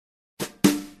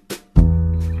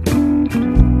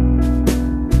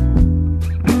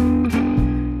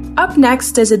Up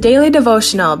next is a daily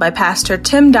devotional by Pastor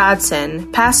Tim Dodson,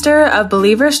 pastor of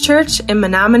Believers Church in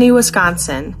Menominee,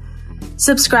 Wisconsin.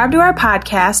 Subscribe to our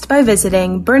podcast by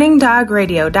visiting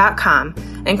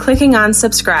burningdogradio.com and clicking on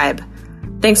subscribe.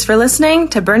 Thanks for listening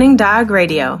to Burning Dog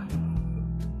Radio.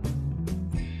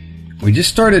 We just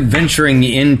started venturing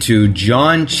into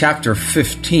John chapter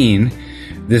 15,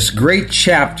 this great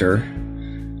chapter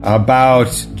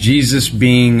about Jesus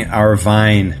being our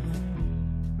vine.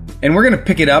 And we're going to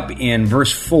pick it up in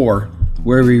verse 4,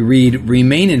 where we read,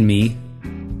 "Remain in me,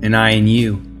 and I in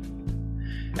you.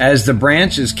 As the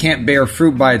branches can't bear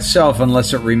fruit by itself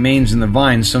unless it remains in the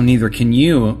vine, so neither can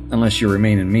you unless you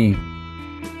remain in me.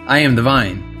 I am the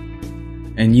vine,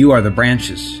 and you are the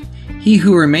branches. He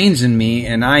who remains in me,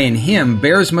 and I in him,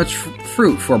 bears much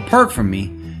fruit, for apart from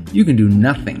me, you can do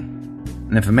nothing.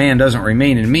 And if a man doesn't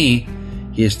remain in me,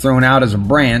 he is thrown out as a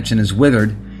branch and is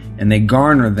withered, and they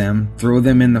garner them, throw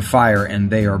them in the fire, and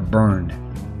they are burned."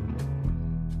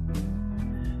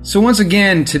 So once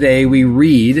again today we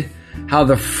read how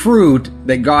the fruit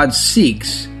that God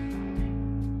seeks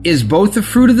is both the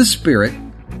fruit of the Spirit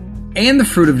and the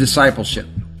fruit of discipleship.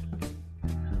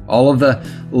 All of the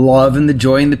love and the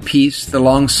joy and the peace, the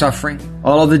long-suffering,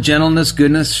 all of the gentleness,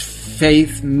 goodness,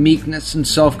 faith, meekness, and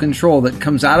self-control that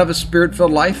comes out of a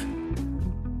Spirit-filled life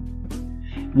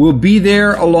will be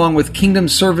there along with kingdom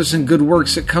service and good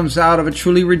works that comes out of a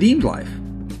truly redeemed life.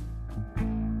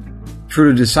 Fruit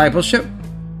of discipleship,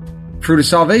 fruit of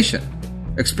salvation.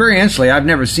 Experientially, I've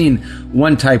never seen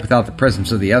one type without the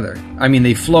presence of the other. I mean,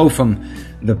 they flow from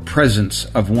the presence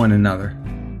of one another.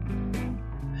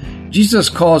 Jesus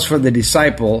calls for the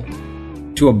disciple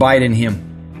to abide in him.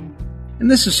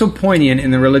 And this is so poignant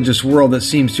in the religious world that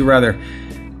seems to rather,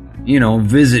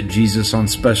 visit Jesus on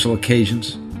special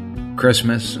occasions.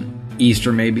 Christmas and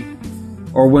Easter maybe,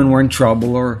 or when we're in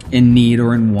trouble or in need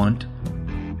or in want.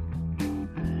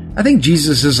 I think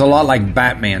Jesus is a lot like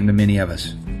Batman to many of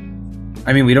us.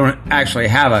 I mean, we don't actually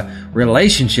have a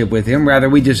relationship with him, rather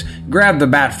we just grab the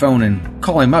bat phone and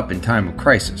call him up in time of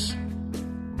crisis.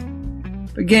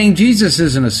 But gang, Jesus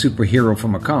isn't a superhero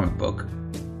from a comic book.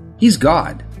 He's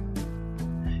God.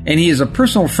 And he is a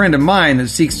personal friend of mine that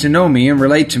seeks to know me and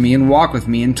relate to me and walk with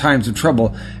me in times of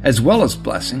trouble as well as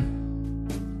blessing.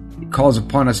 Calls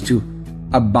upon us to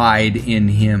abide in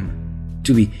him,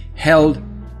 to be held,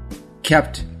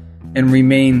 kept, and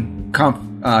remain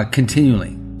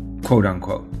continually, quote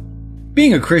unquote.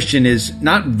 Being a Christian is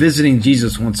not visiting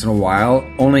Jesus once in a while,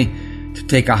 only to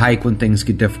take a hike when things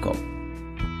get difficult.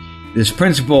 This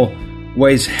principle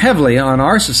weighs heavily on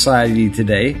our society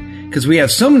today because we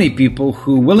have so many people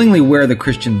who willingly wear the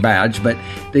Christian badge, but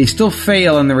they still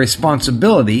fail in the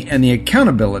responsibility and the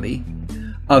accountability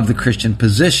of the Christian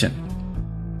position.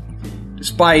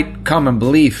 Despite common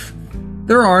belief,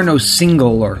 there are no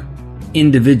single or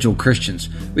individual Christians.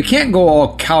 We can't go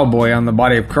all cowboy on the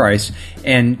body of Christ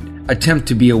and attempt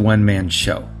to be a one-man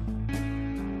show.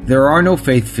 There are no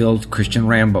faith-filled Christian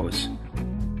Rambos.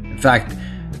 In fact,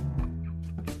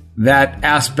 that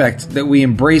aspect that we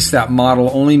embrace that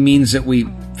model only means that we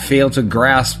fail to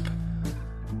grasp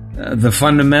the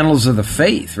fundamentals of the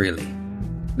faith, really.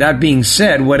 That being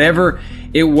said, whatever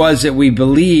it was that we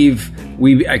believe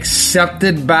we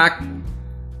accepted back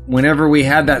whenever we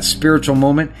had that spiritual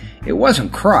moment, it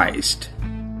wasn't Christ.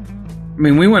 I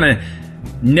mean, we want to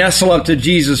nestle up to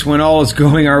Jesus when all is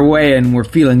going our way and we're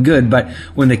feeling good, but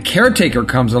when the caretaker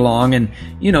comes along and,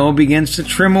 begins to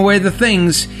trim away the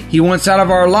things he wants out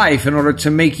of our life in order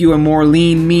to make you a more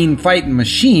lean, mean fighting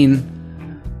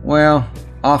machine, well,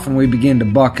 often we begin to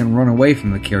buck and run away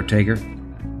from the caretaker.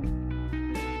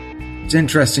 It's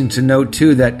interesting to note,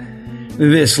 too, that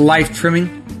this life trimming,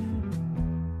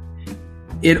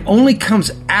 it only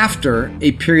comes after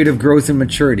a period of growth and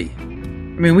maturity. I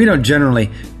mean, we don't generally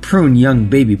prune young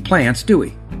baby plants, do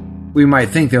we? We might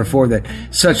think, therefore, that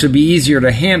such would be easier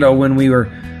to handle when we were,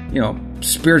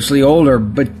 spiritually older,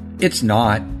 but it's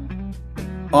not.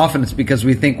 Often it's because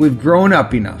we think we've grown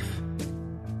up enough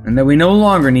and that we no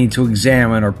longer need to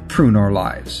examine or prune our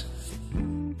lives.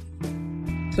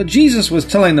 So Jesus was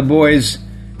telling the boys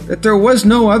that there was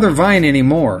no other vine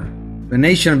anymore. The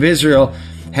nation of Israel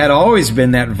had always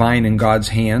been that vine in God's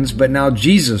hands, but now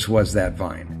Jesus was that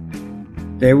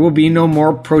vine. There will be no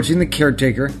more approaching the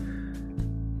caretaker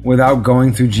without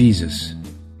going through Jesus.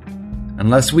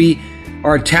 Unless we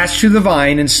are attached to the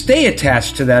vine and stay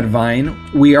attached to that vine,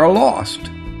 we are lost.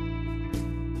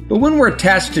 But when we're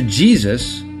attached to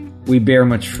Jesus, we bear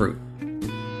much fruit.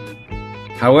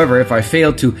 However, if I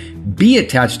fail to be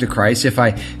attached to Christ, if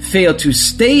I fail to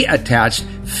stay attached,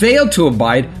 fail to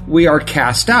abide, we are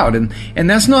cast out. And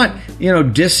that's not,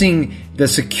 dissing the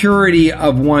security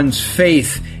of one's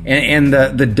faith and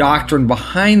the doctrine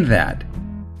behind that.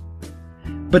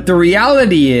 But the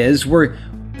reality is we're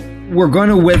going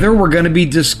to wither, we're going to be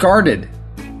discarded.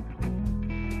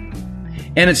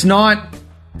 And it's not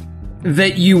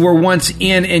that you were once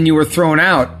in and you were thrown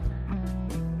out.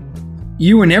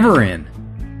 You were never in.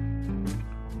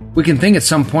 We can think at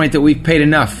some point that we've paid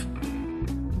enough.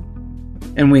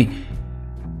 And we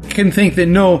can think that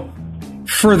no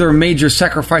further major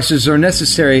sacrifices are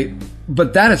necessary.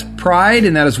 But that is pride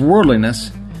and that is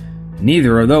worldliness.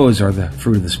 Neither of those are the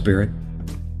fruit of the Spirit.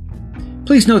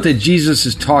 Please note that Jesus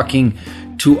is talking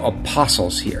to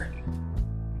apostles here.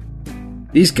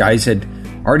 These guys had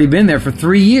already been there for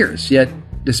 3 years, yet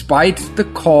despite the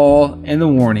call and the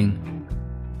warning,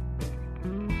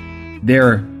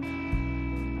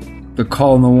 the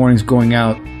call and the warning's going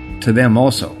out to them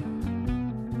also.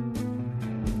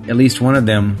 At least one of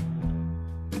them,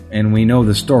 and we know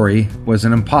the story, was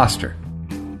an imposter.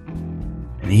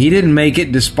 And he didn't make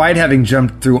it despite having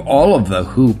jumped through all of the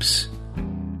hoops.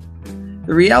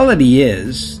 The reality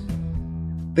is,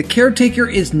 the caretaker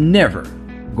is never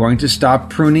going to stop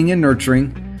pruning and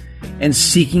nurturing and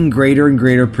seeking greater and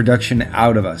greater production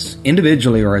out of us,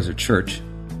 individually or as a church.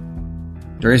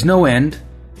 There is no end.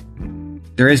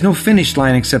 There is no finish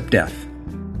line except death.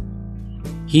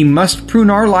 He must prune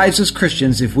our lives as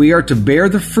Christians if we are to bear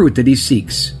the fruit that he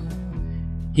seeks.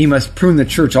 He must prune the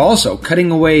church also,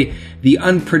 cutting away the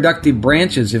unproductive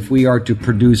branches if we are to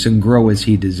produce and grow as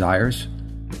he desires.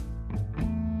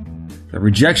 The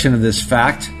rejection of this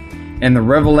fact and the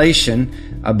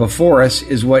revelation before us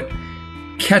is what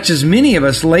catches many of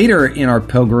us later in our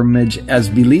pilgrimage as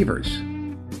believers.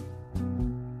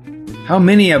 How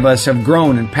many of us have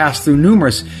grown and passed through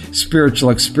numerous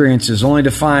spiritual experiences only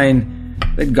to find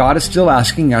that God is still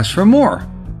asking us for more,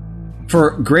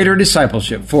 for greater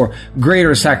discipleship, for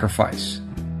greater sacrifice.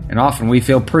 And often we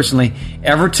fail personally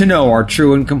ever to know our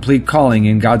true and complete calling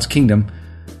in God's kingdom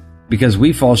because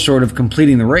we fall short of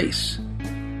completing the race.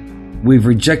 We've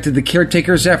rejected the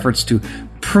caretaker's efforts to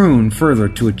prune further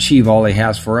to achieve all he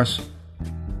has for us.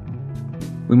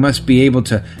 We must be able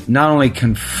to not only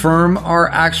confirm our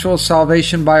actual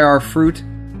salvation by our fruit,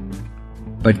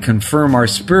 but confirm our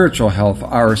spiritual health,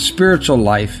 our spiritual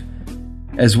life,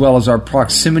 as well as our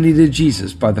proximity to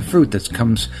Jesus by the fruit that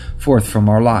comes forth from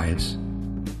our lives.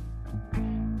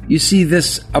 You see,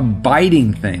 this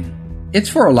abiding thing, it's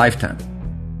for a lifetime.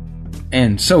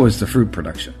 And so is the fruit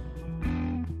production.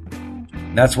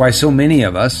 That's why so many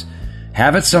of us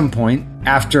have at some point,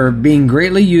 after being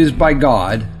greatly used by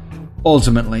God,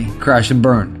 ultimately crash and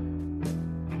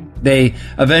burn. They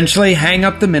eventually hang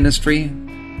up the ministry,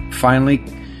 finally,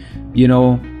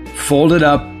 fold it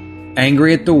up,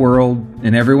 angry at the world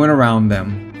and everyone around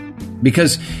them,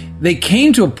 because they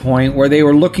came to a point where they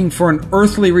were looking for an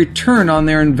earthly return on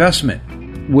their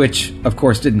investment, which, of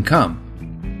course, didn't come.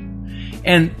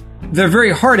 And their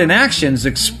very heart and actions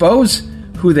expose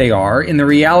who they are in the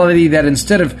reality that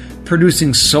instead of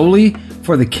producing solely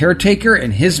for the caretaker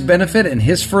and his benefit and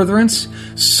his furtherance,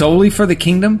 solely for the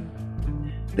kingdom,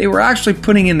 they were actually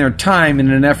putting in their time in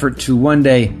an effort to one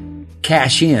day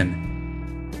cash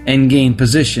in and gain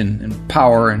position and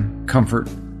power and comfort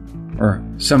or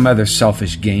some other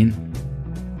selfish gain.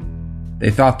 They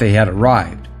thought they had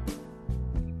arrived.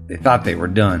 They thought they were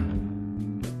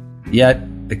done.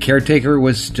 Yet the caretaker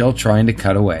was still trying to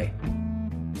cut away.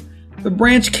 The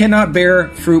branch cannot bear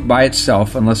fruit by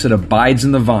itself unless it abides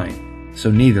in the vine,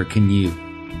 so neither can you.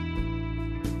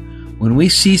 When we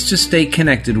cease to stay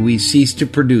connected, we cease to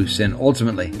produce, and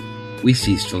ultimately, we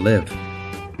cease to live.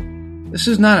 This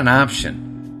is not an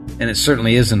option, and it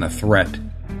certainly isn't a threat.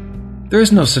 There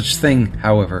is no such thing,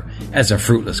 however, as a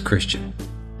fruitless Christian.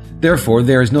 Therefore,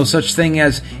 there is no such thing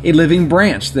as a living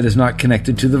branch that is not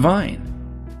connected to the vine.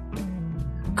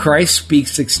 Christ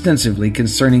speaks extensively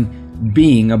concerning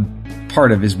being a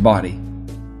part of his body.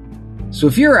 So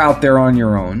if you're out there on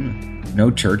your own, no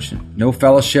church, no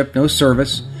fellowship, no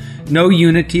service, no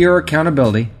unity or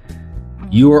accountability,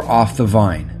 you are off the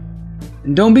vine.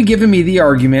 And don't be giving me the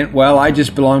argument, well, I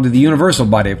just belong to the universal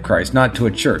body of Christ, not to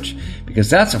a church, because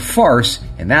that's a farce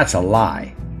and that's a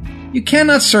lie. You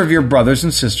cannot serve your brothers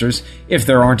and sisters if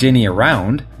there aren't any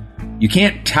around. You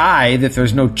can't tithe if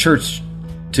there's no church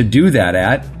to do that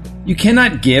at. You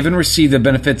cannot give and receive the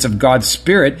benefits of God's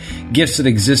Spirit, gifts that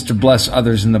exist to bless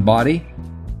others in the body.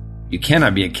 You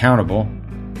cannot be accountable.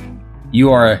 You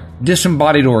are a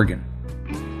disembodied organ.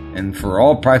 And for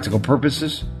all practical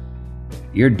purposes,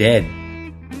 you're dead.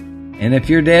 And if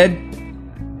you're dead,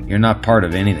 you're not part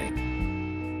of anything.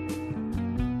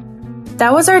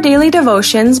 That was our daily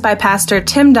devotions by Pastor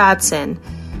Tim Dodson.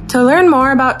 To learn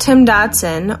more about Tim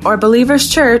Dodson or Believers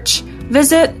Church,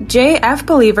 visit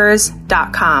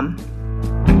jfbelievers.com.